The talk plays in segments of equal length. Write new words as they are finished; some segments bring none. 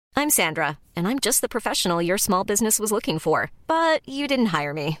I'm Sandra, and I'm just the professional your small business was looking for. But you didn't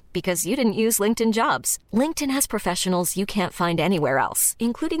hire me because you didn't use LinkedIn Jobs. LinkedIn has professionals you can't find anywhere else,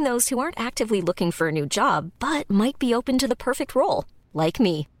 including those who aren't actively looking for a new job, but might be open to the perfect role, like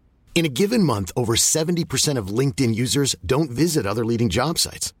me. In a given month, over 70% of LinkedIn users don't visit other leading job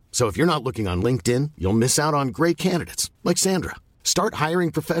sites. So if you're not looking on LinkedIn, you'll miss out on great candidates like Sandra. Start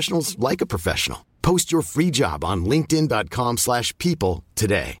hiring professionals like a professional. Post your free job on linkedin.com/people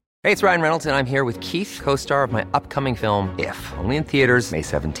today. Hey, it's Ryan Reynolds, and I'm here with Keith, co-star of my upcoming film, If, only in theaters May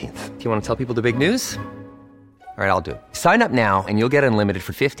 17th. Do you want to tell people the big news? All right, I'll do it. Sign up now and you'll get unlimited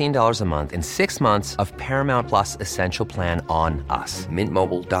for $15 a month and 6 months of Paramount Plus Essential Plan on us.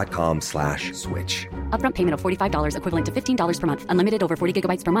 MintMobile.com/switch. Upfront payment of $45 equivalent to $15 per month. Unlimited over 40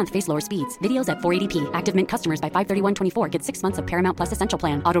 gigabytes per month. Face lower speeds. Videos at 480p. Active Mint customers by 531.24 get 6 months of Paramount Plus Essential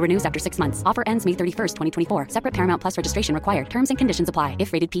Plan. Auto renews after 6 months. Offer ends May 31st, 2024. Separate Paramount Plus registration required. Terms and conditions apply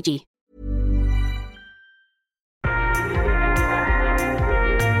if rated PG.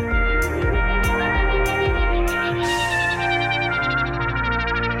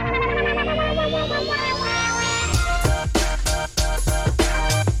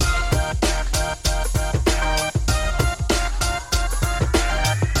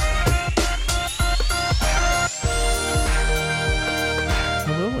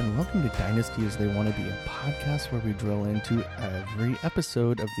 Welcome to Dynasty as They Want to Be, a podcast where we drill into every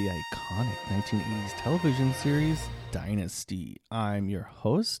episode of the iconic 1980s television series, Dynasty. I'm your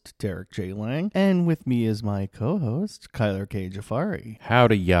host, Derek J. Lang, and with me is my co-host, Kyler K. Jafari.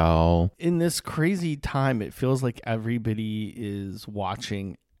 Howdy, y'all. In this crazy time, it feels like everybody is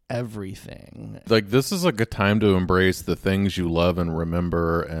watching everything. Like, this is a good time to embrace the things you love and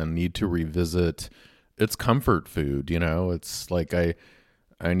remember and need to revisit. It's comfort food, you know? It's like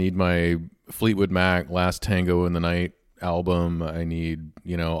I need my Fleetwood Mac Last Tango in the Night album. I need,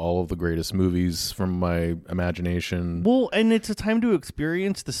 you know, all of the greatest movies from my imagination. Well, and it's a time to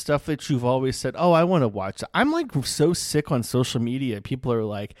experience the stuff that you've always said, oh, I want to watch. I'm like so sick on social media. People are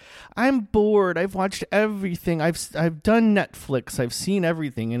like, I'm bored. I've watched everything. I've done Netflix. I've seen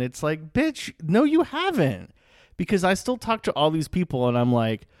everything. And it's like, bitch, no, you haven't. Because I still talk to all these people and I'm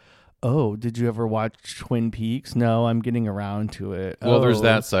like, oh, did you ever watch Twin Peaks? No, I'm getting around to it. Well, there's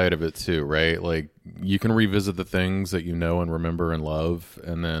that side of it too, right? Like, you can revisit the things that you know and remember and love,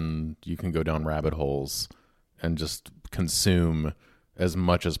 and then you can go down rabbit holes and just consume as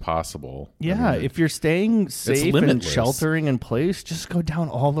much as possible. Yeah, I mean, if you're staying safe and sheltering in place, just go down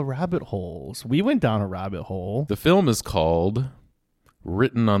all the rabbit holes. We went down a rabbit hole. The film is called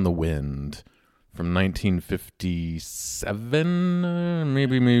Written on the Wind. From 1957,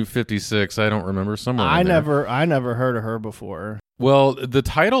 maybe 56. I don't remember. Somewhere I never heard of her before. Well, the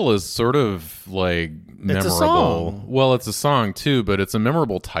title is sort of like memorable. It's a song. Well, it's a song too, but it's a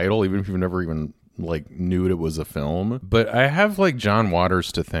memorable title, even if you've never even like knew it was a film. But I have like John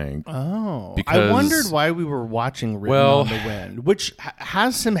Waters to thank. Oh, because, I wondered why we were watching Written on the Wind, which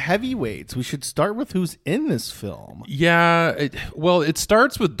has some heavyweights. We should start with who's in this film. Yeah, it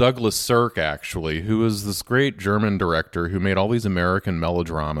starts with Douglas Sirk, actually, who is this great German director who made all these American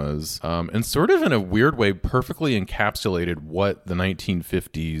melodramas, and sort of in a weird way perfectly encapsulated what the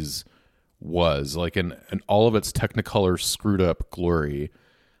 1950s was, like in all of its Technicolor screwed up glory.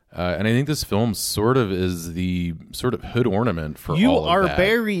 And I think this film sort of is the sort of hood ornament for all of that. You are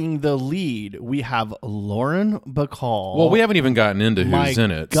burying the lead. We have Lauren Bacall. Well, we haven't even gotten into who's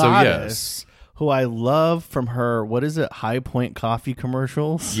in it. Goddess, so yes. Who I love from her, what is it, High Point Coffee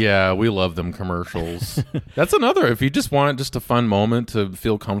commercials? Yeah, we love them commercials. That's another, if you just want just a fun moment to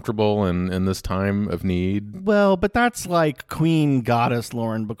feel comfortable in this time of need. Well, but that's like Queen Goddess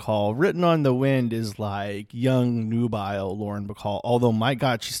Lauren Bacall. Written on the Wind is like young nubile Lauren Bacall. Although, my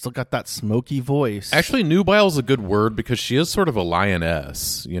God, she's still got that smoky voice. Actually, nubile is a good word because she is sort of a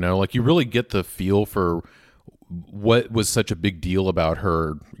lioness, you know? Like, you really get the feel for what was such a big deal about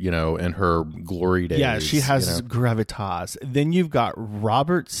her, you know, in her glory days. Yeah, she has gravitas. Then you've got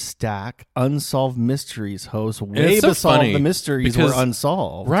Robert Stack, Unsolved Mysteries host. Way before the mysteries were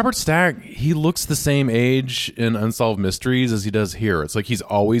unsolved. Robert Stack, he looks the same age in Unsolved Mysteries as he does here. It's like he's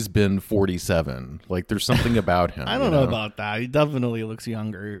always been 47. Like, there's something about him. I don't know about that. He definitely looks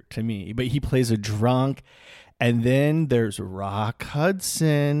younger to me, but he plays a drunk. And then there's Rock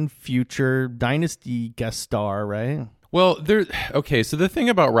Hudson, future Dynasty guest star, right? Well, okay, so the thing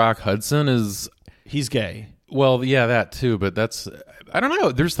about Rock Hudson is he's gay. Well, yeah, that too, but that's, I don't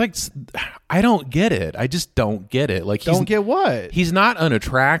know. There's like, I don't get it. I just don't get it. Like, don't get what? He's not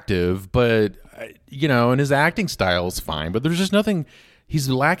unattractive, but, you know, and his acting style is fine, but there's just nothing. he's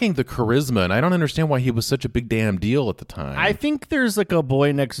lacking the charisma, and I don't understand why he was such a big damn deal at the time. I think there's like a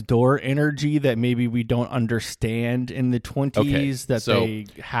boy next door energy that maybe we don't understand in the 20s they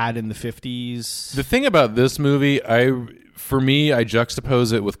had in the 50s. The thing about this movie, for me, I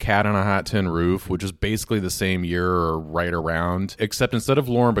juxtapose it with Cat on a Hot Tin Roof, which is basically the same year or right around, except instead of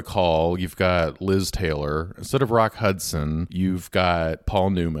Lauren Bacall, you've got Liz Taylor. Instead of Rock Hudson, you've got Paul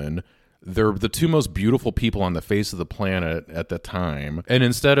Newman. They're the two most beautiful people on the face of the planet at the time. And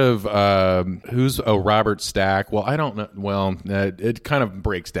instead of Robert Stack, well, I don't know. Well, it kind of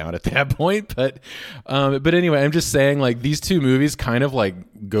breaks down at that point. But anyway, I'm just saying, like, these two movies kind of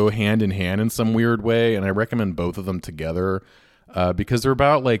like go hand in hand in some weird way, and I recommend both of them together. Because they're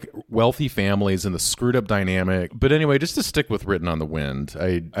about like wealthy families and the screwed up dynamic. But anyway, just to stick with Written on the Wind,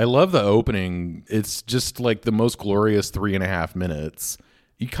 I love the opening. It's just like the most glorious 3.5 minutes.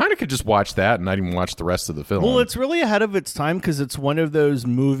 You kind of could just watch that and not even watch the rest of the film. Well, it's really ahead of its time because it's one of those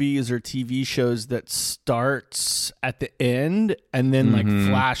movies or TV shows that starts at the end and then like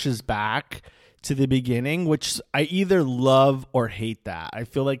flashes back to the beginning, which I either love or hate that. I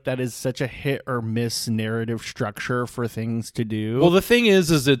feel like that is such a hit or miss narrative structure for things to do. Well, the thing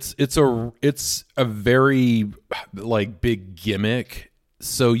is it's a very like big gimmick.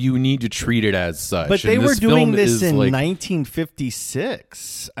 So you need to treat it as such. But they were doing this in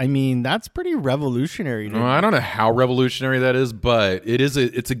 1956. I mean, that's pretty revolutionary. Well, I don't know how revolutionary that is, but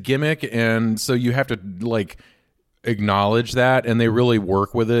it's a gimmick, and so you have to like acknowledge that, and they really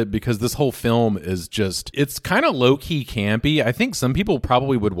work with it because this whole film is it's kind of low-key campy. I think some people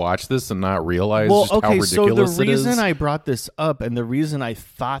probably would watch this and not realize just how ridiculous it is. So the reason I brought this up and the reason I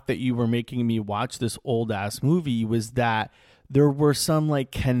thought that you were making me watch this old-ass movie was that there were some like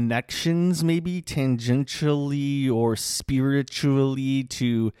connections, maybe tangentially or spiritually,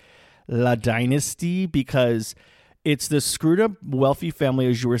 to La Dynasty, because it's this screwed up wealthy family,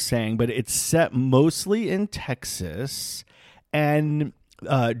 as you were saying, but it's set mostly in Texas. And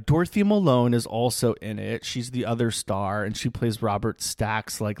Dorothy Malone is also in it. She's the other star, and she plays Robert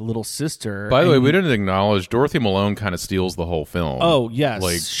Stack's like little sister. By the way, we didn't acknowledge Dorothy Malone kind of steals the whole film. Oh yes,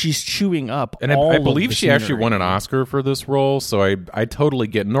 like she's chewing up. And I believe she actually won an Oscar for this role. So I totally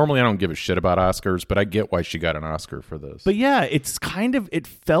get. Normally, I don't give a shit about Oscars, but I get why she got an Oscar for this. But yeah, it's kind of. It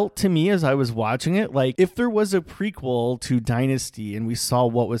felt to me as I was watching it like if there was a prequel to Dynasty, and we saw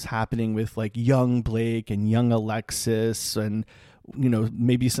what was happening with like young Blake and young Alexis and, you know,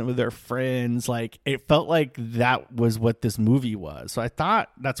 maybe some of their friends, like it felt like that was what this movie was. So I thought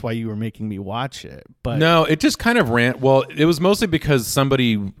that's why you were making me watch it. But no, it just kind of ran. Well, it was mostly because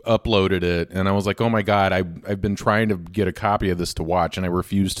somebody uploaded it and I was like, oh my God, I've been trying to get a copy of this to watch, and I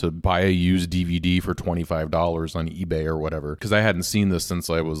refused to buy a used DVD for $25 on eBay or whatever because I hadn't seen this since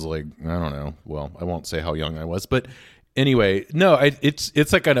I was like, I don't know. Well, I won't say how young I was, but anyway, no,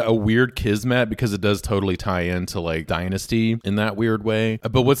 it's like a weird kismet because it does totally tie into like Dynasty in that weird way.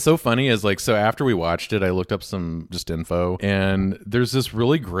 But what's so funny is like, so after we watched it, I looked up some just info, and there's this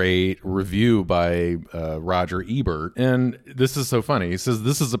really great review by Roger Ebert. And this is so funny. He says,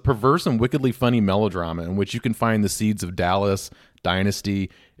 this is a perverse and wickedly funny melodrama in which you can find the seeds of Dallas, Dynasty,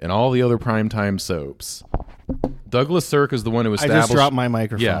 and all the other primetime soaps. Douglas Sirk is the one who established... I just dropped my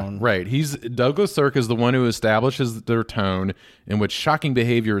microphone. Yeah, right. Douglas Sirk is the one who establishes their tone in which shocking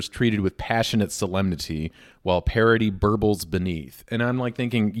behavior is treated with passionate solemnity while parody burbles beneath. And I'm like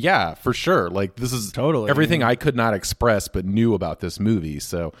thinking, yeah, for sure. Like this is totally everything I could not express but knew about this movie.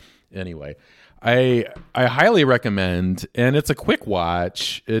 So anyway, I highly recommend, and it's a quick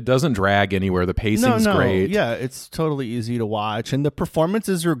watch. It doesn't drag anywhere. The pacing's great. Yeah, it's totally easy to watch, and the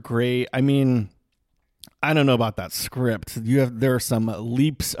performances are great. I mean, I don't know about that script. There are some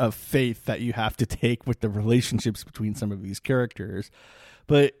leaps of faith that you have to take with the relationships between some of these characters,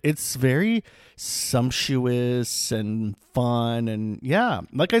 but it's very sumptuous and fun. And yeah,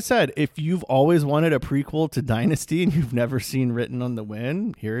 like I said, if you've always wanted a prequel to Dynasty and you've never seen Written on the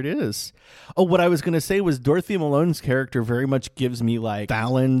Wind, here it is. Oh, what I was going to say was Dorothy Malone's character very much gives me like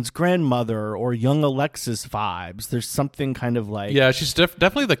Fallon's grandmother or young Alexis vibes. There's something kind of like... Yeah, she's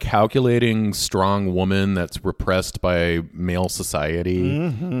definitely the calculating, strong woman that's repressed by male society.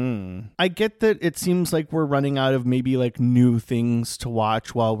 Mm-hmm. I get that it seems like we're running out of maybe like new things to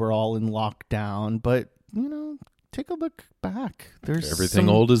watch while we're all in lockdown, but you know, take a look back. There's everything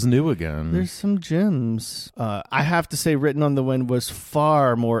old is new again. There's some gems. I have to say, Written on the Wind was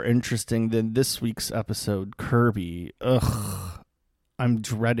far more interesting than this week's episode, Kirby. Ugh. I'm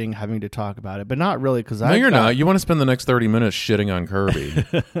dreading having to talk about it, but not really because you're not. You want to spend the next 30 minutes shitting on Kirby.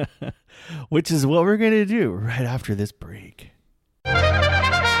 Which is what we're going to do right after this break.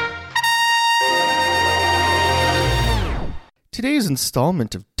 Today's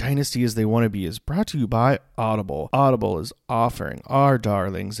installment of Dynasty as They Want to Be is brought to you by Audible. Audible is offering our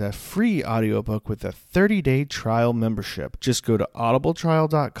darlings a free audiobook with a 30-day trial membership. Just go to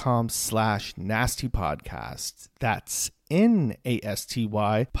audibletrial.com/nastypodcast. That's NASTY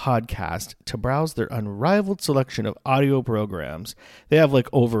podcast to browse their unrivaled selection of audio programs. They have like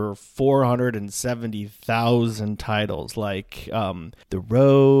over 470,000 titles like The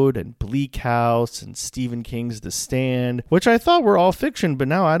Road and Bleak House and Stephen King's The Stand, which I thought were all fiction, but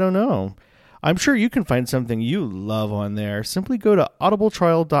now I don't know. I'm sure you can find something you love on there. Simply go to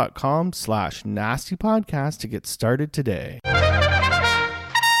audibletrial.com/nastypodcast to get started today.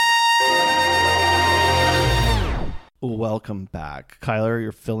 Welcome back. Kyler,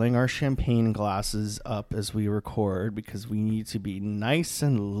 you're filling our champagne glasses up as we record because we need to be nice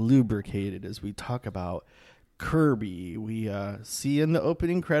and lubricated as we talk about Kirby. We see in the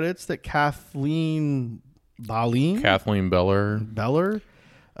opening credits that Kathleen Beller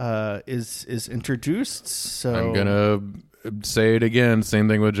is introduced. So I'm going to say it again. Same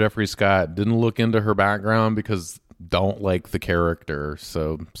thing with Jeffrey Scott. Didn't look into her background because don't like the character,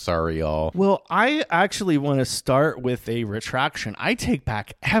 so sorry y'all. Well, I actually want to start with a retraction. I take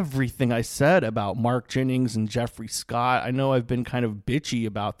back everything I said about Mark Jennings and Jeffrey Scott. I know I've been kind of bitchy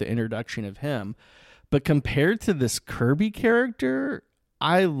about the introduction of him, but compared to this Kirby character,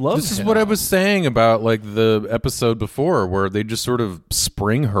 I love This is him. what I was saying about like the episode before where they just sort of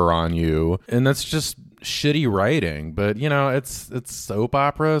spring her on you, and that's just shitty writing. But you know, it's soap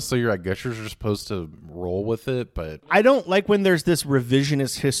opera, so I guess you're just supposed to roll with it. But I don't like when there's this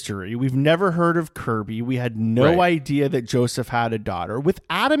revisionist history. We've never heard of Kirby. We had no idea that Joseph had a daughter. With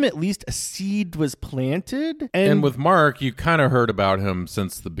Adam, at least a seed was planted. And with Mark, you kind of heard about him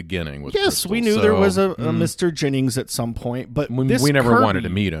since the beginning. With yes, Crystal, we knew so, there was a Mr. Jennings at some point, but we this never Kirby, wanted to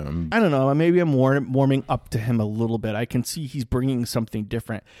meet him. I don't know. Maybe I'm warming up to him a little bit. I can see he's bringing something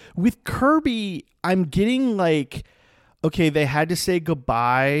different. With Kirby, I'm getting like, okay, they had to say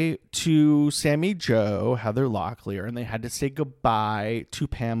goodbye to Sammy Jo, Heather Locklear, and they had to say goodbye to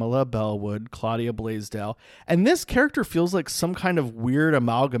Pamela Bellwood, Claudia Blaisdell. And this character feels like some kind of weird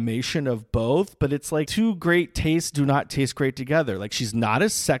amalgamation of both, but it's like two great tastes do not taste great together. Like she's not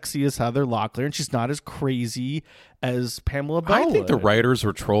as sexy as Heather Locklear, and she's not as crazy as Pamela Bellwood. I think the writers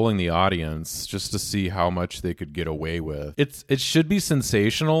were trolling the audience just to see how much they could get away with. It should be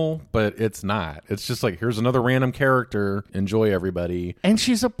sensational, but it's not. It's just like, here's another random character. Enjoy, everybody. And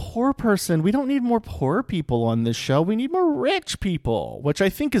she's a poor person. We don't need more poor people on this show. We need more rich people, which I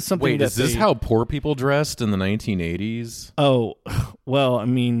think is something. Wait, is this how poor people dressed in the 1980s? Oh, well, I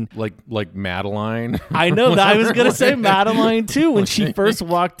mean, like Madeline. I know that. I was gonna say Madeline too. When she first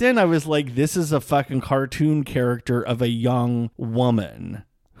walked in, I was like, "This is a fucking cartoon character of a young woman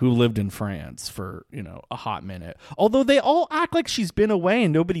who lived in France for, a hot minute." Although they all act like she's been away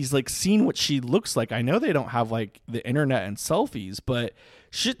and nobody's like seen what she looks like. I know they don't have like the internet and selfies, but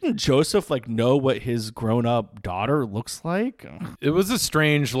shouldn't Joseph like know what his grown-up daughter looks like? It was a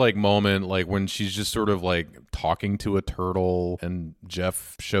strange like moment, like when she's just sort of like talking to a turtle and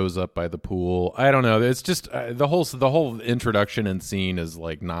Jeff shows up by the pool. I don't know. It's just the whole introduction and scene is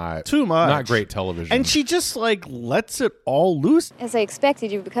like not too much, not great television. And she just like lets it all loose. As I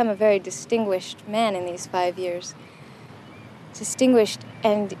expected, you've become a very distinguished man in these 5 years. Distinguished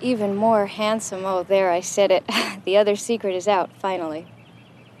and even more handsome. Oh, there, I said it. The other secret is out, finally.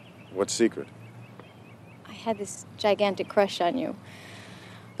 What secret? I had this gigantic crush on you.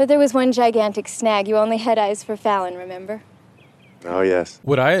 But there was one gigantic snag. You only had eyes for Fallon, remember? Oh, yes.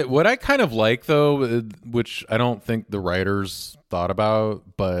 What I kind of like, though, which I don't think the writers thought about,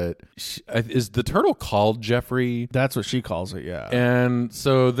 but is the turtle called Jeffrey? That's what she calls it, yeah. And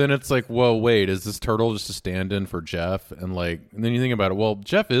so then it's like, well, wait, is this turtle just a stand-in for Jeff? And then you think about it, well,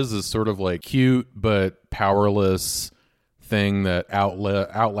 Jeff is this sort of like cute but powerless thing that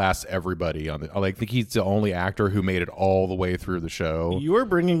outlasts everybody on the. I think he's the only actor who made it all the way through the show. You are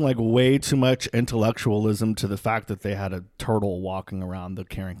bringing like way too much intellectualism to the fact that they had a turtle walking around the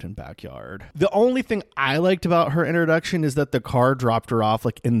Carrington backyard. The only thing I liked about her introduction is that the car dropped her off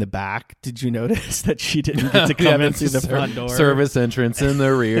like in the back. Did you notice that she didn't get to come in through the front door? Service entrance in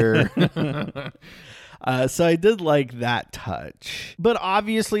the rear. So I did like that touch. But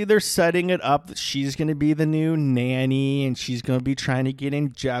obviously they're setting it up that she's going to be the new nanny and she's going to be trying to get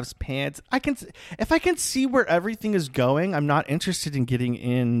in Jeff's pants. If I can see where everything is going, I'm not interested in getting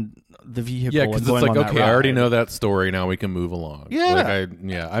in the vehicle. Yeah, because it's like, okay, I already know that story. Now we can move along. Yeah,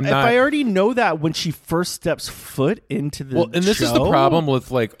 I'm if not. I already know that when she first steps foot into the and this show, is the problem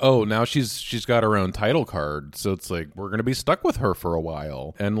with like, oh, now she's got her own title card, so it's like we're gonna be stuck with her for a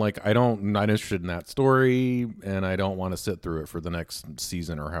while, and like I'm not interested in that story, and I don't want to sit through it for the next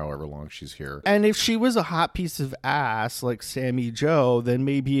season or however long she's here. And if she was a hot piece of ass like Sammy Joe, then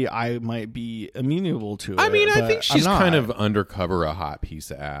maybe I might be amenable to it. I mean, I but think she's I'm not. kind of undercover a hot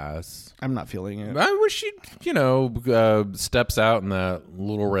piece of ass. I'm not feeling it. I wish she, steps out in that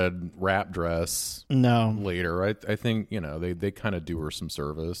little red wrap dress. No. Later, I think they kind of do her some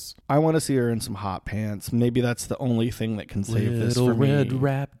service. I want to see her in some hot pants. Maybe that's the only thing that can save this for me. Little red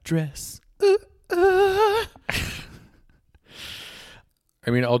wrap dress. I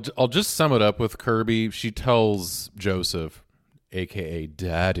mean, I'll just sum it up with Kirby. She tells Joseph, aka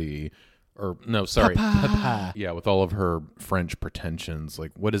Daddy. Or no, sorry, Papa. Yeah, with all of her French pretensions,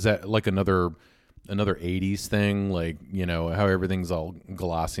 like what is that? Like another 80s thing, like how everything's all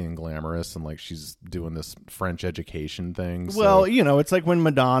glossy and glamorous, and like she's doing this French education thing. Well, it's like when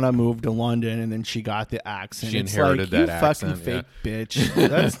Madonna moved to London and then she got the accent. She inherited that accent. Fucking fake bitch.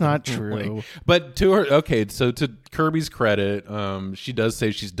 That's not true. But to her, okay. So to Kirby's credit, she does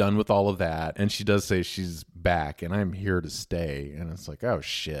say she's done with all of that, and she does say she's back and I'm here to stay. And it's like, oh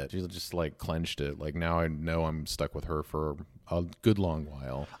shit, she just like clenched it. Like now I know I'm stuck with her for a good long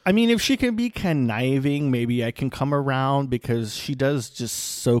while. I mean, if she can be conniving, maybe I can come around, because she does just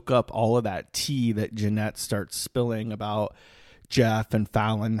soak up all of that tea that Jeanette starts spilling about Jeff and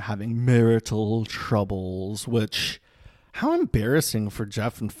Fallon having marital troubles, which, how embarrassing for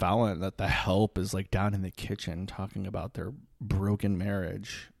Jeff and Fallon that the help is like down in the kitchen talking about their broken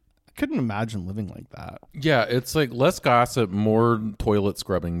marriage. I couldn't imagine living like that. Yeah, it's like less gossip, more toilet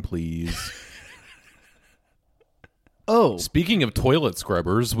scrubbing, please. Oh, speaking of toilet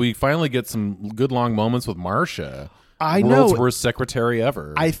scrubbers, we finally get some good long moments with Marcia. I know. World's worst secretary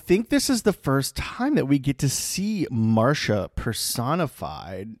ever. I think this is the first time that we get to see Marcia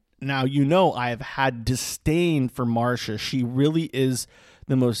personified. Now, I have had disdain for Marcia. She really is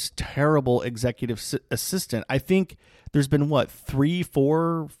the most terrible executive assistant. I think there's been 3,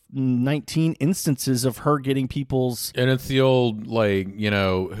 4, 19 instances of her getting people's... And it's the old,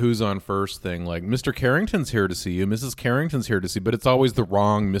 who's on first thing. Like, Mr. Carrington's here to see you. Mrs. Carrington's here to see you. But it's always the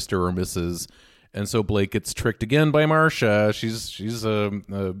wrong Mr. or Mrs. And so Blake gets tricked again by Marcia. She's a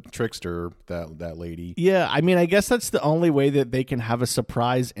trickster, that lady. Yeah, I mean, I guess that's the only way that they can have a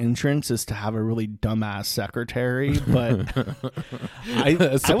surprise entrance is to have a really dumbass secretary. But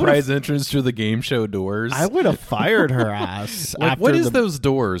a surprise entrance through the game show doors. I would have fired her ass. What is those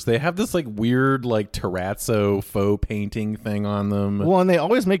doors? They have this weird terrazzo faux painting thing on them. Well, and they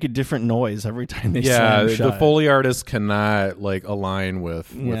always make a different noise every time they slam shut. The Foley artist cannot align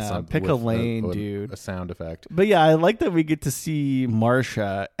with pick a lane, dude. A sound effect. But yeah, I like that we get to see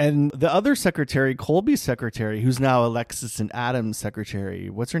Marcia and the other secretary, Colby's secretary, who's now Alexis and Adam's secretary.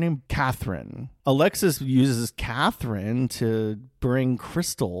 What's her name? Catherine. Alexis uses Catherine to bring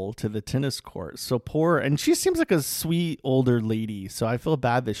Crystal to the tennis court. So poor, and she seems like a sweet older lady. So I feel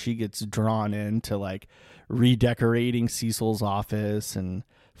bad that she gets drawn into redecorating Cecil's office and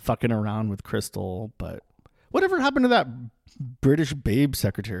fucking around with Crystal. But whatever happened to that British babe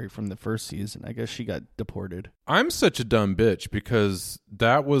secretary from the first season? I guess she got deported. I'm such a dumb bitch because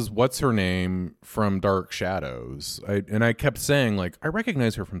that was what's her name from Dark Shadows. I kept saying I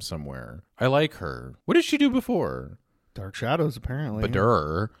recognize her from somewhere. I like her. What did she do before? Dark Shadows, apparently.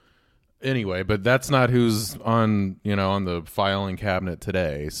 Badur. Anyway, but that's not who's on the filing cabinet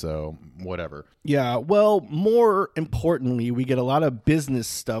today, so whatever. Yeah, well, more importantly, we get a lot of business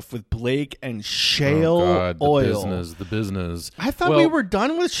stuff with Blake and shale oil. The business. I thought we were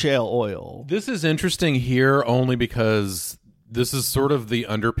done with shale oil. This is interesting here only because this is sort of the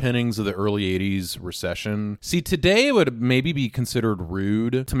underpinnings of the early 80s recession. See, today it would maybe be considered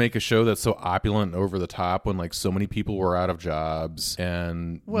rude to make a show that's so opulent and over the top when so many people were out of jobs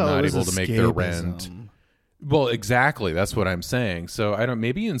and not able to make their rent. Well, exactly. That's what I'm saying. So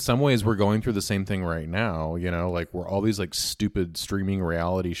maybe in some ways we're going through the same thing right now, where all these stupid streaming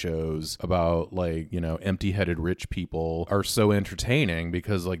reality shows about empty-headed rich people are so entertaining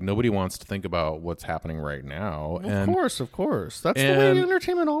because nobody wants to think about what's happening right now. Of course. That's the way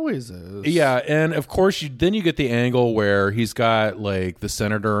entertainment always is. Yeah. And of course then you get the angle where he's got the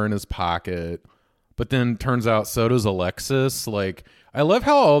senator in his pocket, but then turns out so does Alexis. I love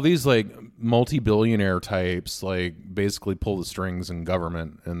how all these like multi-billionaire types like basically pull the strings in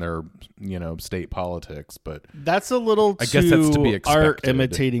government and their, state politics. But that's a little I guess that's to be expected. Art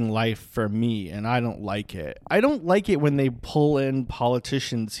imitating life for me, and I don't like it. I don't like it when they pull in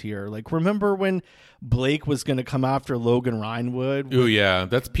politicians here. Like, remember when Blake was going to come after Logan Rhinewood? Oh yeah,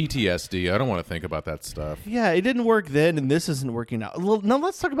 that's PTSD. I don't want to think about that stuff. Yeah, it didn't work then, and this isn't working out. Now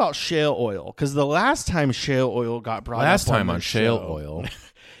let's talk about shale oil, because the last time shale oil got brought up on shale oil,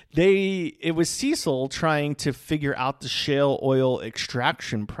 it was Cecil trying to figure out the shale oil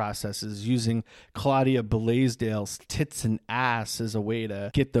extraction processes using Claudia Blaisdell's tits and ass as a way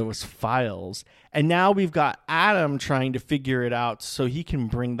to get those files. And now we've got Adam trying to figure it out so he can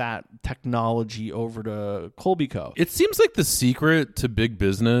bring that technology over to Colby Co. It seems like the secret to big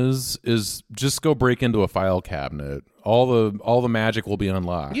business is just go break into a file cabinet. All the magic will be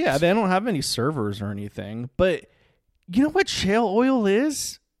unlocked. Yeah, they don't have any servers or anything. But you know what shale oil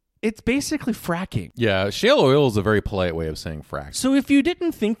is? It's basically fracking. Yeah, shale oil is a very polite way of saying fracking. So if you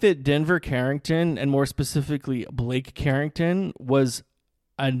didn't think that Denver Carrington, and more specifically Blake Carrington, was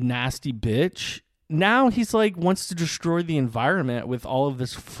a nasty bitch, now he's like wants to destroy the environment with all of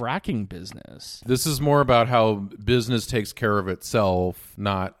this fracking business. This is more about how business takes care of itself,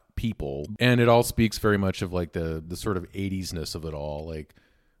 not people. And it all speaks very much of like the sort of 80s-ness of it all, like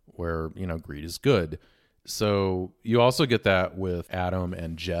where, greed is good. So you also get that with Adam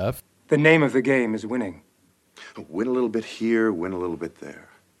and Jeff. The name of the game is winning. Win a little bit here, win a little bit there.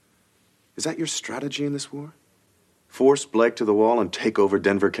 Is that your strategy in this war? Force Blake to the wall and take over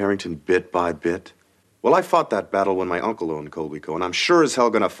Denver Carrington bit by bit? Well, I fought that battle when my uncle owned Colby Co., and I'm sure as hell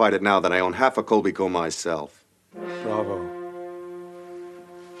gonna fight it now that I own half of Colby Co. myself. Bravo.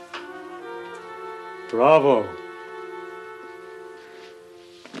 Bravo.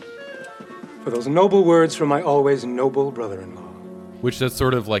 For those noble words from my always noble brother-in-law. Which that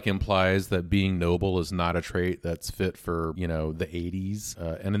sort of like implies that being noble is not a trait that's fit for, the 80s.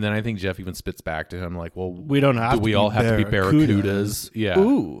 And then I think Jeff even spits back to him like, well, we don't have do we all have to be barracudas? Yeah.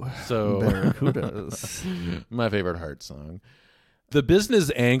 Ooh. So barracudas. My favorite Heart song. The business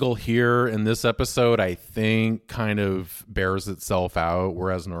angle here in this episode, I think, kind of bears itself out,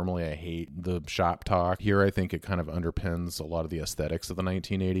 whereas normally I hate the shop talk. Here, I think it kind of underpins a lot of the aesthetics of the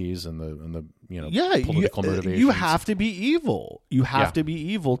 1980s and the political motivations. You have to be evil. You have to be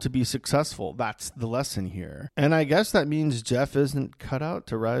evil to be successful. That's the lesson here. And I guess that means Jeff isn't cut out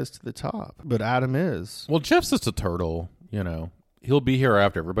to rise to the top, but Adam is. Well, Jeff's just a turtle, He'll be here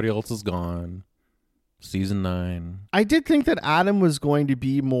after everybody else is gone. Season 9. I did think that Adam was going to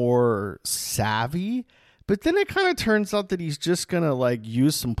be more savvy, but then it kind of turns out that he's just going to like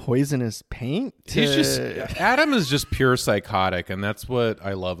use some poisonous paint. Adam is just pure psychotic, and that's what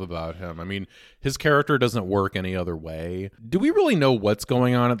I love about him. I mean, his character doesn't work any other way. Do we really know what's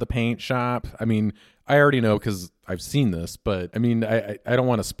going on at the paint shop? I mean, I already know because I've seen this, but I mean, I don't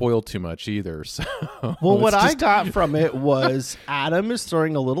want to spoil too much either. So, well, what I got from it was Adam is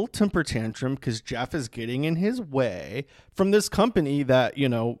throwing a little temper tantrum because Jeff is getting in his way from this company that,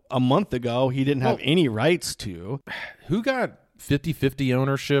 a month ago he didn't have any rights to. Who got 50-50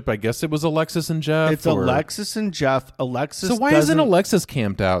 ownership? I guess it was Alexis and Jeff. It's Alexis and Jeff. So why isn't Alexis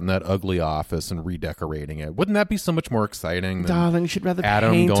camped out in that ugly office and redecorating it? Wouldn't that be so much more exciting than Darling, she'd rather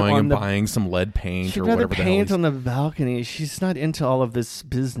Adam paint going on and buying some lead paint or whatever the hell? She'd rather paint on the balcony. She's not into all of this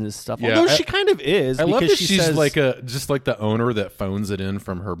business stuff. Yeah, although she kind of is. I love that she's says, like just like the owner that phones it in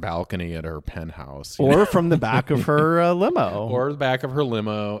from her balcony at her penthouse. Or from the back of her limo. Or the back of her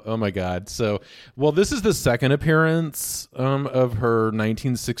limo. Oh my God. So, well, this is the second appearance of her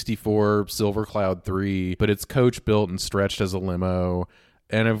 1964 Silver Cloud 3, but it's coach built and stretched as a limo.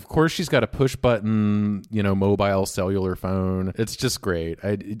 And of course, she's got a push button, mobile cellular phone. It's just great.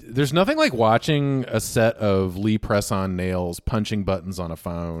 There's nothing like watching a set of Lee press-on nails punching buttons on a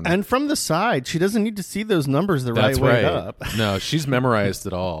phone. And from the side, she doesn't need to see those numbers That's right way right. up. No, she's memorized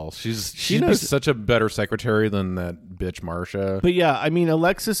it all. She'd be such a better secretary than that bitch Marsha. But yeah, I mean,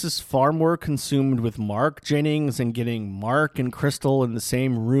 Alexis is far more consumed with Mark Jennings and getting Mark and Crystal in the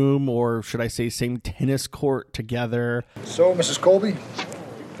same room, or should I say same tennis court together. So, Mrs. Colby,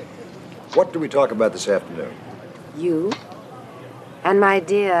 what do we talk about this afternoon? You and my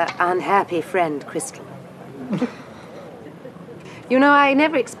dear unhappy friend, Crystal. I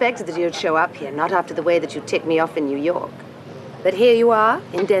never expected that you'd show up here, not after the way that you ticked me off in New York. But here you are,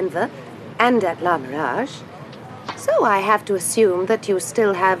 in Denver, and at La Mirage. So I have to assume that you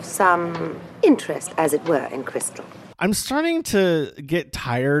still have some interest, as it were, in Crystal. I'm starting to get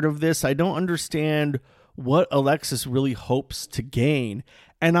tired of this. I don't understand what Alexis really hopes to gain.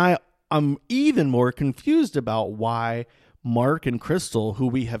 And I'm even more confused about why Mark and Crystal, who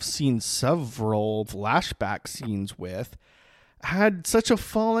we have seen several flashback scenes with, had such a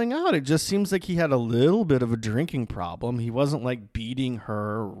falling out. It just seems like he had a little bit of a drinking problem. He wasn't like beating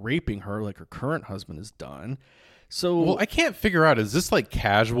her, raping her like her current husband has done. So, well, I can't figure out, is this like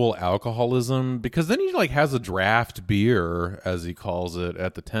casual alcoholism? Because then he like has a draft beer, as he calls it,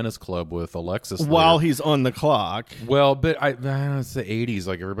 at the tennis club with Alexis while later. he's on the clock. Well, but I know it's the 80s.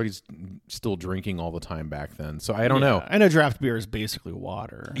 Like everybody's still drinking all the time back then. So I don't know. And a draft beer is basically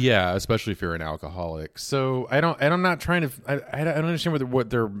water. Yeah, especially if you're an alcoholic. So I'm not trying to, I don't understand what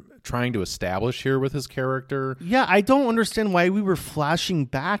they're trying to establish here with his character. Yeah, I don't understand why we were flashing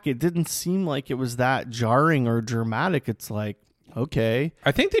back. It didn't seem like it was that jarring or dramatic. It's like, okay.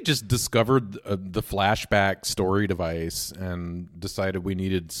 I think they just discovered the flashback story device and decided we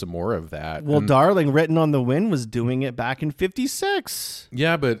needed some more of that. Well, darling, Written on the Wind was doing it back in 56.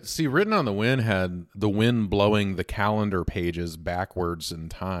 Yeah, but see, Written on the Wind had the wind blowing the calendar pages backwards in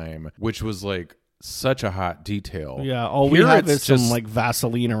time, which was like such a hot detail. Yeah, all we have is some like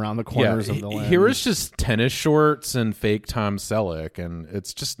Vaseline around the corners of the lens. Here is just tennis shorts and fake Tom Selleck, and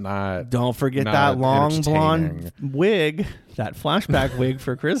it's just not. Don't forget that long blonde wig, that flashback wig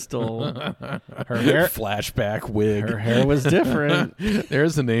for Crystal. Her hair, flashback wig. Her hair was different.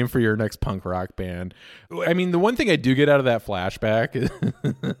 There's a name for your next punk rock band. I mean, the one thing I do get out of that flashback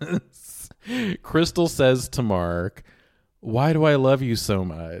is Crystal says to Mark, "Why do I love you so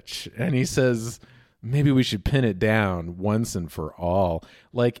much?" And he says, "Maybe we should pin it down once and for all."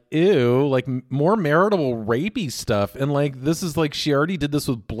 Like, ew, like more marital rapey stuff. And like, this is like, she already did this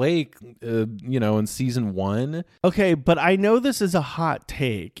with Blake, in season 1. Okay, but I know this is a hot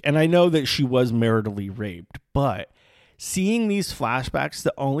take, and I know that she was maritally raped, but seeing these flashbacks,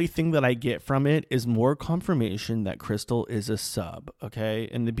 the only thing that I get from it is more confirmation that Crystal is a sub, okay?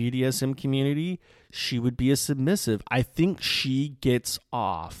 In the BDSM community, she would be a submissive. I think she gets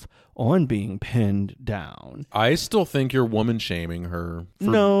off on being pinned down. I still think you're woman shaming her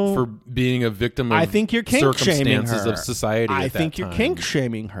for being a victim of I think you're kink shaming her. Of society. I think you're kink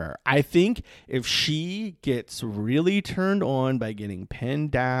shaming her. I think if she gets really turned on by getting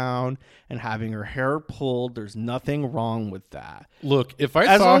pinned down and having her hair pulled, there's nothing wrong with that. Look, if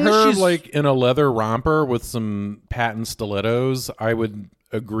I saw her like in a leather romper with some patent stilettos, I would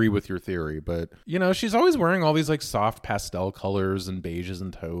agree with your theory. But she's always wearing all these like soft pastel colors and beiges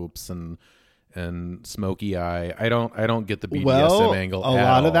and taupes and smoky eye. I don't get the BDSM angle. A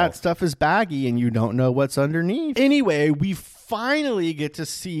lot of that stuff is baggy and you don't know what's underneath. Anyway, we finally get to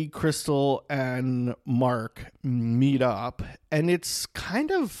see Crystal and Mark meet up, and it's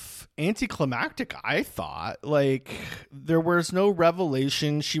kind of anticlimactic, I thought. Like, there was no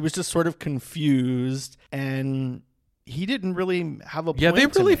revelation. She was just sort of confused, and he didn't really have a point. Yeah, they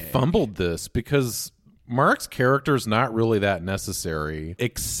really fumbled this because Mark's character is not really that necessary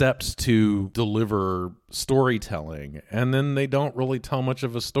except to deliver storytelling, and then they don't really tell much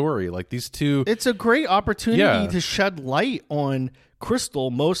of a story. Like these two, it's a great opportunity to shed light on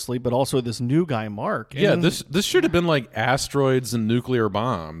Crystal mostly, but also this new guy Mark. Yeah, this should have been like asteroids and nuclear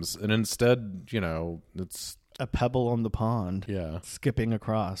bombs, and instead, it's a pebble on the pond. Yeah. Skipping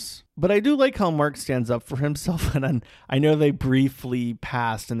across. But I do like how Mark stands up for himself. And I know they briefly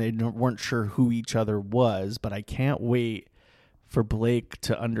passed and they weren't sure who each other was, but I can't wait for Blake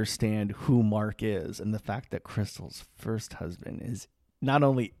to understand who Mark is and the fact that Crystal's first husband is not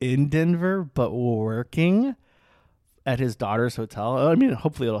only in Denver, but working at his daughter's hotel. I mean,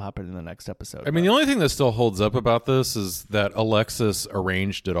 hopefully it'll happen in the next episode. I mean, the only thing that still holds up about this is that Alexis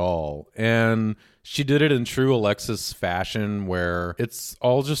arranged it all. And she did it in true Alexis fashion where it's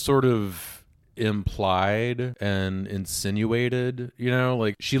all just sort of implied and insinuated,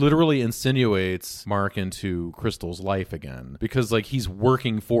 like she literally insinuates Mark into Crystal's life again because like he's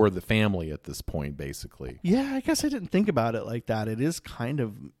working for the family at this point, basically. Yeah, I guess I didn't think about it like that. It is kind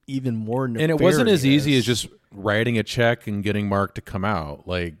of even more nefarious. And it wasn't as easy as just writing a check and getting Mark to come out.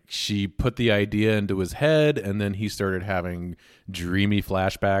 Like she put the idea into his head and then he started having dreamy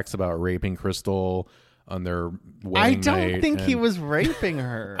flashbacks about raping Crystal on their wedding I don't night, think he was raping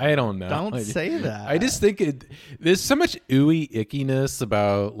her. I don't know. Don't say that. I just think there's so much ooey ickiness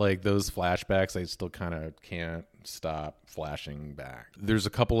about like those flashbacks. I still kind of can't stop flashing back. There's a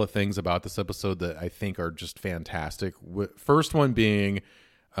couple of things about this episode that I think are just fantastic. First one being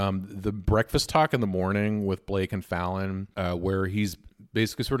the breakfast talk in the morning with Blake and Fallon, where he's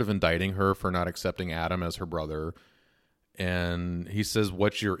basically sort of indicting her for not accepting Adam as her brother. And he says,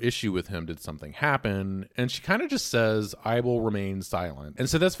 "What's your issue with him? Did something happen?" And she kind of just says, "I will remain silent." And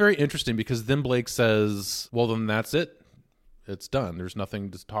so that's very interesting because then Blake says, "Well, then that's it. it's done. There's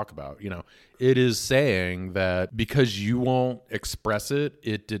nothing to talk about. It is saying that because you won't express it,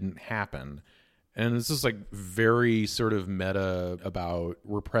 it didn't happen. And this is like very sort of meta about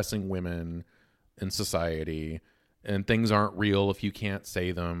repressing women in society, and things aren't real if you can't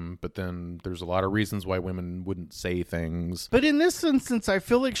say them. But then there's a lot of reasons why women wouldn't say things. But in this instance, I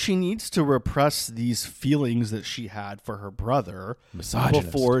feel like she needs to repress these feelings that she had for her brother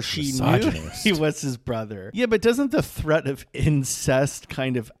before she knew he was his brother. Yeah, but doesn't the threat of incest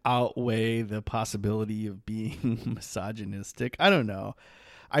kind of outweigh the possibility of being misogynistic? I don't know.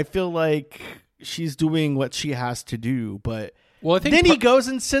 I feel like she's doing what she has to do, but I think then he goes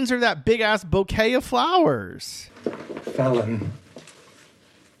and sends her that big ass bouquet of flowers. Fallon,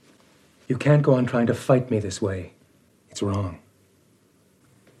 you can't go on trying to fight me this way. It's wrong.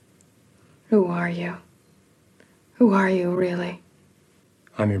 Who are you? Who are you, really?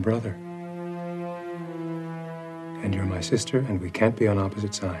 I'm your brother. And you're my sister, and we can't be on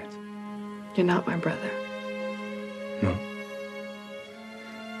opposite sides. You're not my brother. No.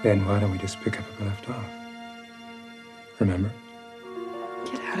 Then why don't we just pick up where we left off? Remember?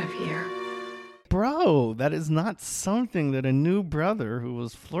 Get out of here. Bro, that is not something that a new brother who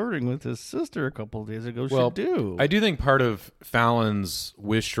was flirting with his sister a couple of days ago should do. I do think part of Fallon's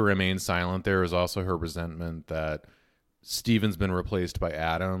wish to remain silent there is also her resentment that Steven's been replaced by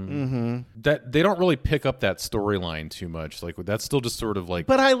Adam. Mm-hmm. That they don't really pick up that storyline too much. Like that's still just sort of like.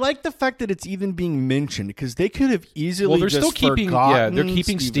 But I like the fact that it's even being mentioned because they could have easily. Well, they're just still keeping. Yeah, they're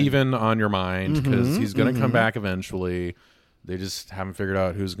keeping Steven on your mind because he's going to come mm-hmm. back eventually. They just haven't figured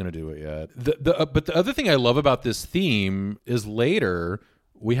out who's going to do it yet. But the other thing I love about this theme is later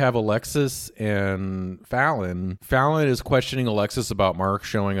we have Alexis and Fallon. Fallon is questioning Alexis about Mark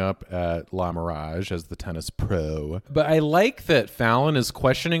showing up at La Mirage as the tennis pro. But I like that Fallon is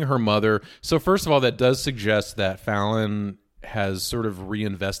questioning her mother. So first of all, that does suggest that Fallon has sort of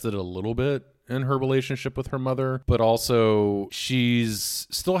reinvested a little bit in her relationship with her mother, but also she's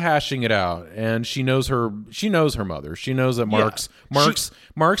still hashing it out, and she knows her mother. She knows that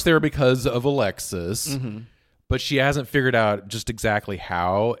Mark's there because of Alexis, mm-hmm. but she hasn't figured out just exactly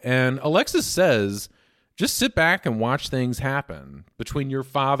how. And Alexis says, just sit back and watch things happen between your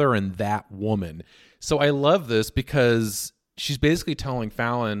father and that woman. So I love this because she's basically telling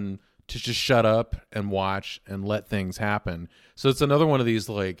Fallon to just shut up and watch and let things happen. So it's another one of these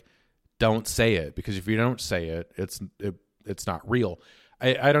like, don't say it, because if you don't say it, it's not real.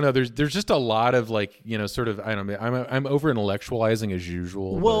 I don't know. There's just a lot of like, sort of, I don't know. I'm over intellectualizing as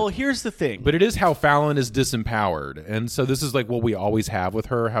usual. Well, here's the thing. But it is how Fallon is disempowered. And so this is like what we always have with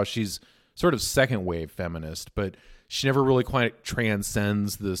her, how she's sort of second wave feminist, but she never really quite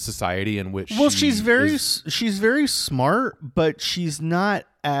transcends the society in which she's very smart, but she's not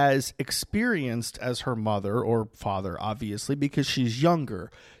as experienced as her mother or father, obviously, because she's younger.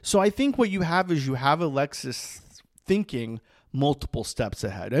 So I think what you have is Alexis thinking multiple steps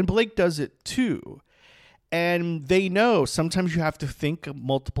ahead, and Blake does it too. And they know sometimes you have to think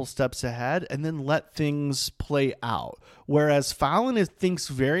multiple steps ahead and then let things play out. Whereas Fallon thinks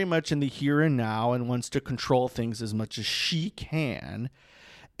very much in the here and now and wants to control things as much as she can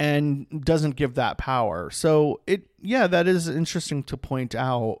and doesn't give that power. So that is interesting to point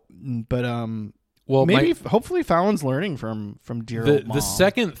out. But hopefully Fallon's learning from dear old mom. The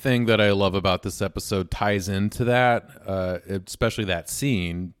second thing that I love about this episode ties into that, especially that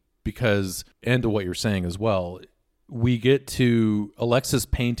scene, because, and to what you're saying as well, we get to Alexis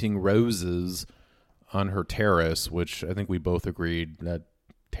painting roses on her terrace, which I think we both agreed that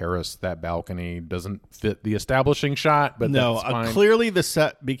terrace, that balcony doesn't fit the establishing shot, but that's fine. Clearly the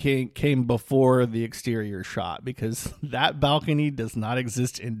set came before the exterior shot, because that balcony does not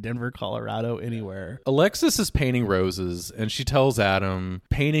exist in Denver, Colorado anywhere. Alexis is painting roses, and she tells Adam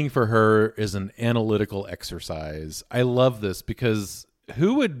painting for her is an analytical exercise. I love this because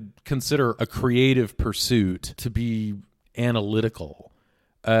who would consider a creative pursuit to be analytical?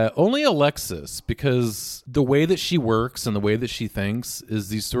 Only Alexis, because the way that she works and the way that she thinks is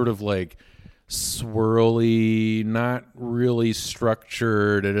these sort of like swirly, not really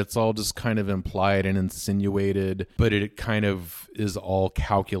structured, and it's all just kind of implied and insinuated, but it kind of is all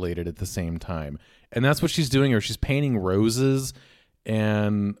calculated at the same time. And that's what she's doing here. She's painting roses.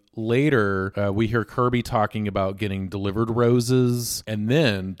 And later, we hear Kirby talking about getting delivered roses. And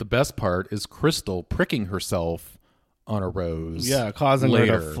then the best part is Crystal pricking herself on a rose. Yeah, causing her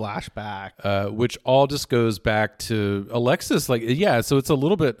to flashback. Which all just goes back to Alexis. Like, yeah, so it's a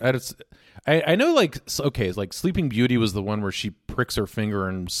little bit... I know, like, okay, it's like Sleeping Beauty was the one where she pricks her finger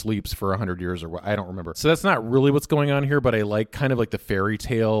and sleeps for 100 years or what. I don't remember. So that's not really what's going on here, but I like kind of like the fairy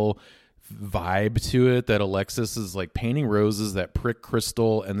tale vibe to it that Alexis is like painting roses that prick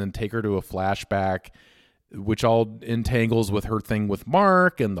Crystal and then take her to a flashback, which all entangles with her thing with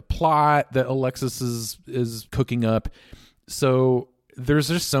Mark and the plot that Alexis is cooking up. So there's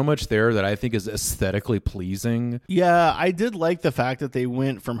just so much there that I think is aesthetically pleasing. Yeah, I did like the fact that they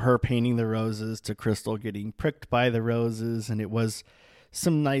went from her painting the roses to Crystal getting pricked by the roses, and it was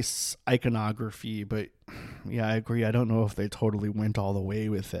some nice iconography, but yeah, I agree. I don't know if they totally went all the way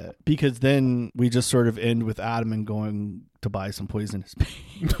with it, because then we just sort of end with Adam and going to buy some poisonous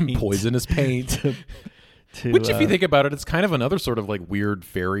paint. Poisonous paint. Which, if you think about it, it's kind of another sort of like weird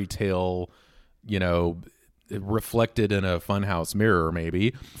fairy tale, reflected in a funhouse mirror,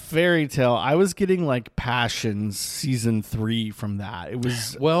 maybe. Fairy tale. I was getting like Passions season 3 from that. It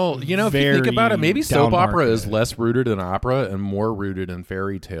was if you think about it, maybe soap opera is less rooted in opera and more rooted in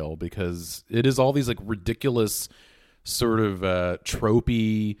fairy tale, because it is all these like ridiculous sort of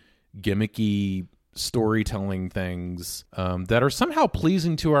tropey, gimmicky storytelling things that are somehow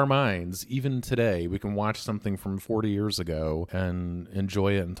pleasing to our minds even today. We can watch something from 40 years ago and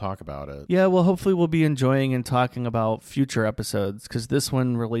enjoy it and talk about it. Yeah, well, hopefully we'll be enjoying and talking about future episodes, because this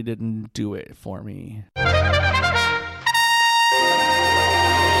one really didn't do it for me.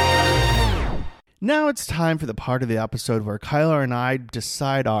 Now it's time for the part of the episode where Kyler and I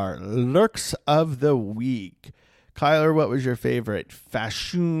decide our lurks of the week. Kyler, what was your favorite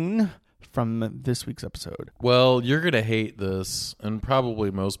fashion from this week's episode? Well, you're going to hate this, and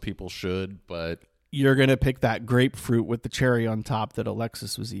probably most people should, but... You're going to pick that grapefruit with the cherry on top that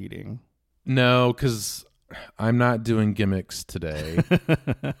Alexis was eating. No, because I'm not doing gimmicks today.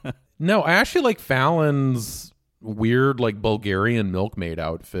 No, I actually like Fallon's weird, like, Bulgarian milkmaid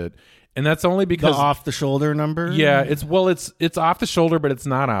outfit, and that's only because... The off-the-shoulder number? Yeah, it's off the shoulder, but it's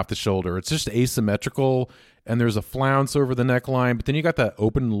not off the shoulder. It's just asymmetrical, and there's a flounce over the neckline, but then you got that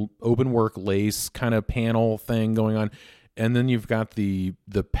open work lace kind of panel thing going on, and then you've got the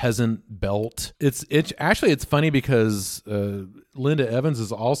peasant belt. It's funny because Linda Evans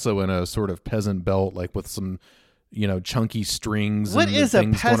is also in a sort of peasant belt, like with some chunky strings. What is a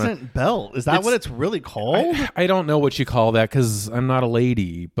peasant belt? Is that what it's really called? I don't know what you call that, because I'm not a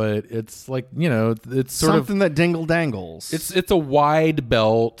lady, but it's like, it's sort something that dingle dangles. It's a wide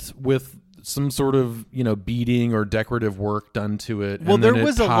belt with some sort of beading or decorative work done to it. Well, there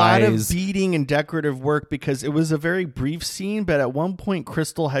was a lot of beading and decorative work, because it was a very brief scene, but at one point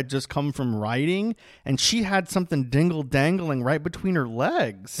Crystal had just come from riding and she had something dingle dangling right between her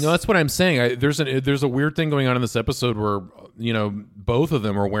legs. No, that's what I'm saying. There's a weird thing going on in this episode where both of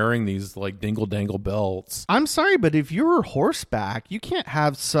them are wearing these like dingle dangle belts. I'm sorry, but if you're horseback, you can't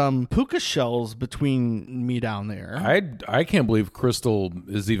have some puka shells between me down there. I can't believe Crystal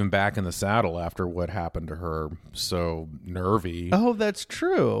is even back in the saddle after what happened to her. So nervy. Oh, that's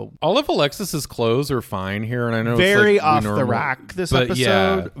true. All of Alexis's clothes are fine here, and I know very it's like off the rack this episode.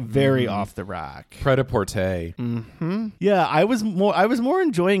 Yeah, very off the rack. Pret-a-porter. Mm-hmm. Yeah, I was more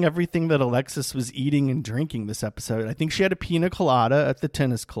enjoying everything that Alexis was eating and drinking this episode. I think she had a pina colada at the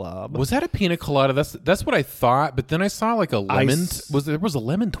tennis club. Was that a pina colada? That's what I thought, but then I saw like a lemon. There was a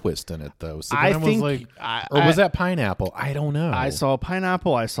lemon twist in it though. So then was that pineapple? I don't know. I saw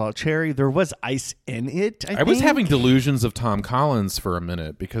pineapple. I saw cherry. There was ice in it. I was having delusions of Tom Collins for a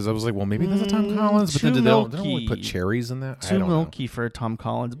minute, because I was like, well, maybe that's a Tom Collins, but then they don't really put cherries in that. Too milky for Tom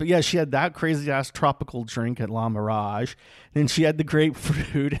Collins. But yeah, she had that crazy ass tropical drink at La Mirage. Then she had the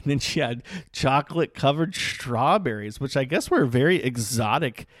grapefruit, and then she had chocolate covered strawberries, which I guess were a very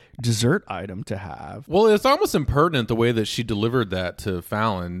exotic dessert item to have. Well, it's almost impertinent the way that she delivered that to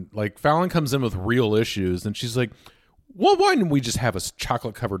Fallon. Like, Fallon comes in with real issues, and she's like, well, why didn't we just have a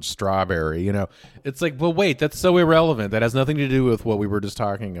chocolate-covered strawberry? It's like, well, wait, that's so irrelevant. That has nothing to do with what we were just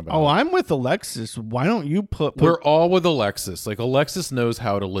talking about. Oh, I'm with Alexis. Why don't you put... We're all with Alexis. Like, Alexis knows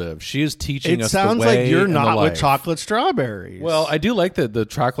how to live. She is teaching us the way. It sounds like you're not with chocolate strawberries. Well, I do like that the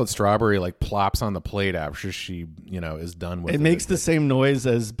chocolate strawberry, like, plops on the plate after she, is done with it. It makes the same noise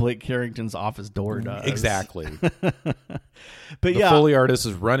as Blake Carrington's office door does. Exactly. But the Foley artist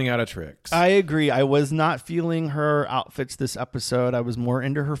is running out of tricks. I agree. I was not feeling her outfits this episode. I was more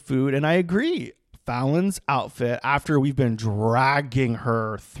into her food, and I agree. Fallon's outfit, after we've been dragging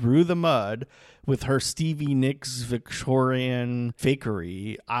her through the mud with her Stevie Nicks Victorian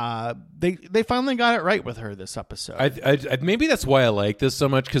fakery, they finally got it right with her this episode. I maybe that's why I like this so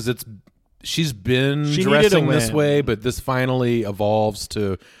much, because she's been dressing this way, but this finally evolves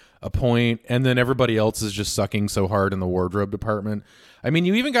to a point, and then everybody else is just sucking so hard in the wardrobe department. I mean,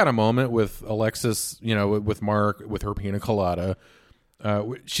 you even got a moment with Alexis, with Mark, with her pina colada.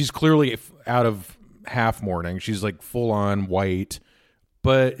 She's clearly out of half mourning. She's like full on white,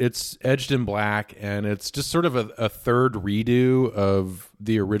 but it's edged in black, and it's just sort of a third redo of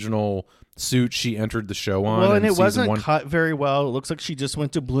the original suit she entered the show on. Well, and it wasn't cut very well. It looks like she just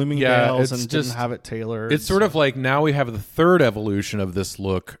went to Bloomingdale's and didn't have it tailored. It's sort of like now we have the third evolution of this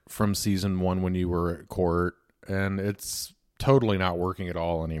look from season 1 when you were at court, and it's totally not working at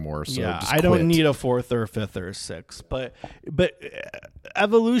all anymore. So yeah, just I don't need a 4th or 5th or 6th, but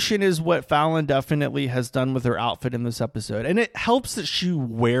evolution is what Fallon definitely has done with her outfit in this episode, and it helps that she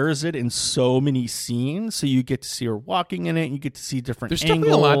wears it in so many scenes, so you get to see her walking in it, and you get to see different There's angles.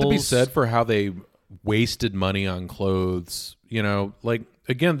 definitely a lot to be said for how they wasted money on clothes. You know, like,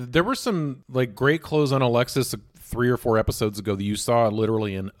 again, there were some like great clothes on Alexis 3 or 4 episodes ago that you saw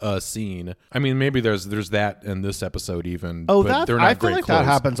literally in a scene. I mean, maybe there's that in this episode even. Oh, but they're not I feel great like clothes. that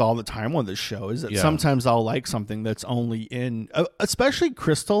happens all the time on this show. Is that sometimes I'll like something that's only in, especially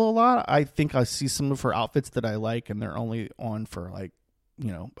Crystal a lot. I think I see some of her outfits that I like, and they're only on for like,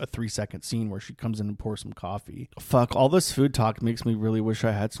 you know, a 3-second scene where she comes in and pours some coffee. Fuck, all this food talk makes me really wish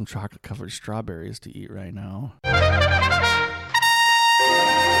I had some chocolate covered strawberries to eat right now.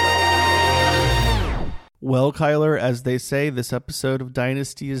 Well, Kyler, as they say, this episode of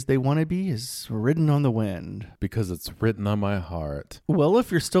Dynasty As They Want to Be is written on the wind. Because it's written on my heart. Well, if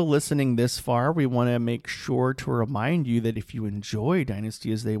you're still listening this far, we want to make sure to remind you that if you enjoy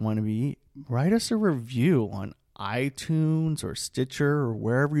Dynasty As They Want to Be, write us a review on iTunes or Stitcher or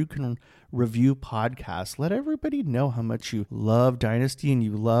wherever you can review podcasts. Let everybody know how much you love Dynasty and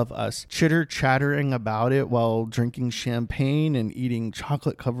you love us chitter-chattering about it while drinking champagne and eating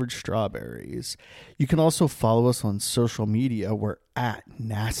chocolate-covered strawberries. You can also follow us on social media. We're at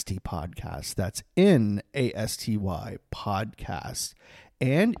Nasty Podcast. That's Nasty Podcast.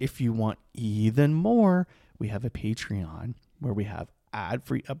 And if you want even more, we have a Patreon where we have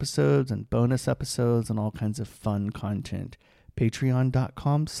ad-free episodes and bonus episodes and all kinds of fun content.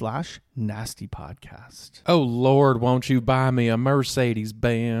 Patreon.com/nastypodcast. Oh, Lord, won't you buy me a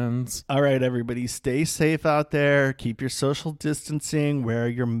Mercedes-Benz? All right, everybody, stay safe out there. Keep your social distancing. Wear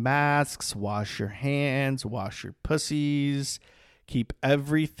your masks. Wash your hands. Wash your pussies. Keep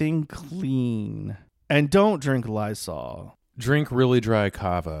everything clean. And don't drink Lysol. Drink really dry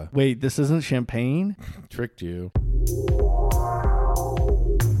kava. Wait, this isn't champagne? Tricked you.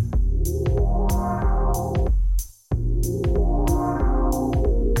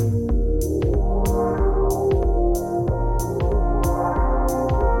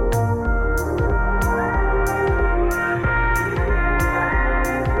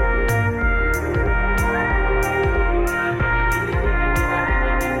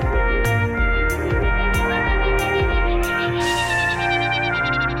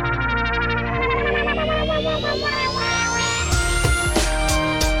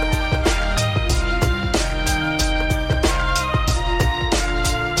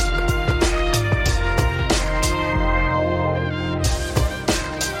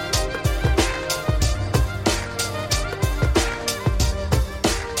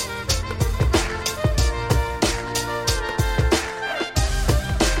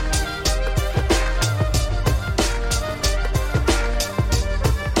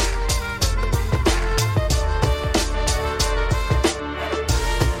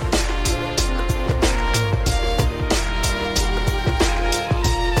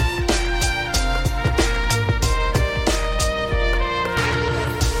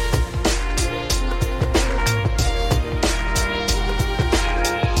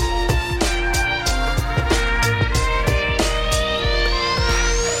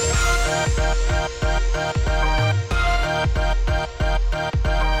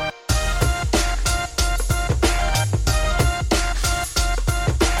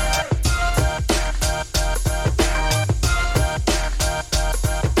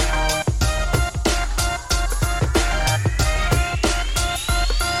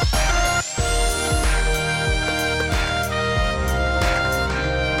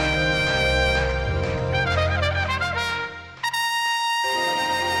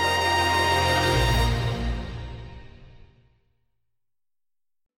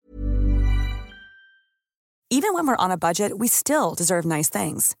 Even when we're on a budget, we still deserve nice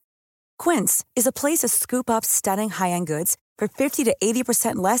things. Quince is a place to scoop up stunning high-end goods for 50 to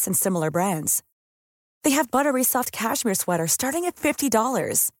 80% less than similar brands. They have buttery soft cashmere sweaters starting at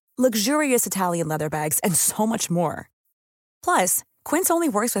 $50, luxurious Italian leather bags, and so much more. Plus, Quince only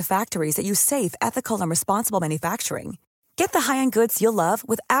works with factories that use safe, ethical, and responsible manufacturing. Get the high-end goods you'll love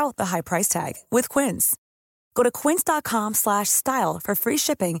without the high price tag with Quince. Go to quince.com/style for free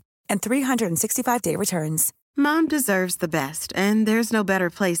shipping and 365-day returns. Mom deserves the best, and there's no better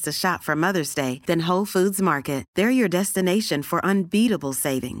place to shop for Mother's Day than Whole Foods Market. They're your destination for unbeatable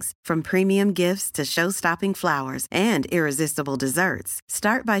savings, from premium gifts to show-stopping flowers and irresistible desserts.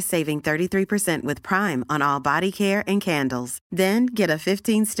 Start by saving 33% with Prime on all body care and candles. Then get a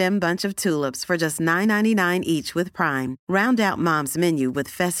 15-stem bunch of tulips for just $9.99 each with Prime. Round out Mom's menu with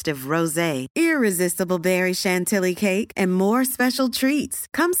festive rosé, irresistible berry chantilly cake, and more special treats.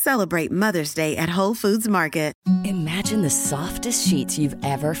 Come celebrate Mother's Day at Whole Foods Market. Imagine the softest sheets you've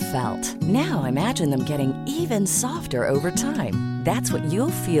ever felt. Now imagine them getting even softer over time. That's what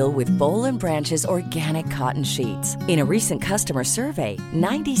you'll feel with Boll & Branch's organic cotton sheets. In a recent customer survey,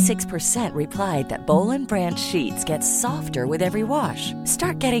 96% replied that Boll & Branch sheets get softer with every wash.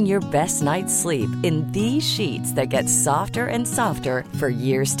 Start getting your best night's sleep in these sheets that get softer and softer for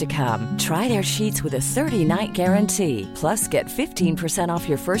years to come. Try their sheets with a 30-night guarantee. Plus, get 15% off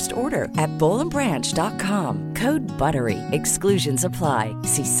your first order at bollandbranch.com. Code BUTTERY. Exclusions apply.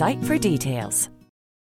 See site for details.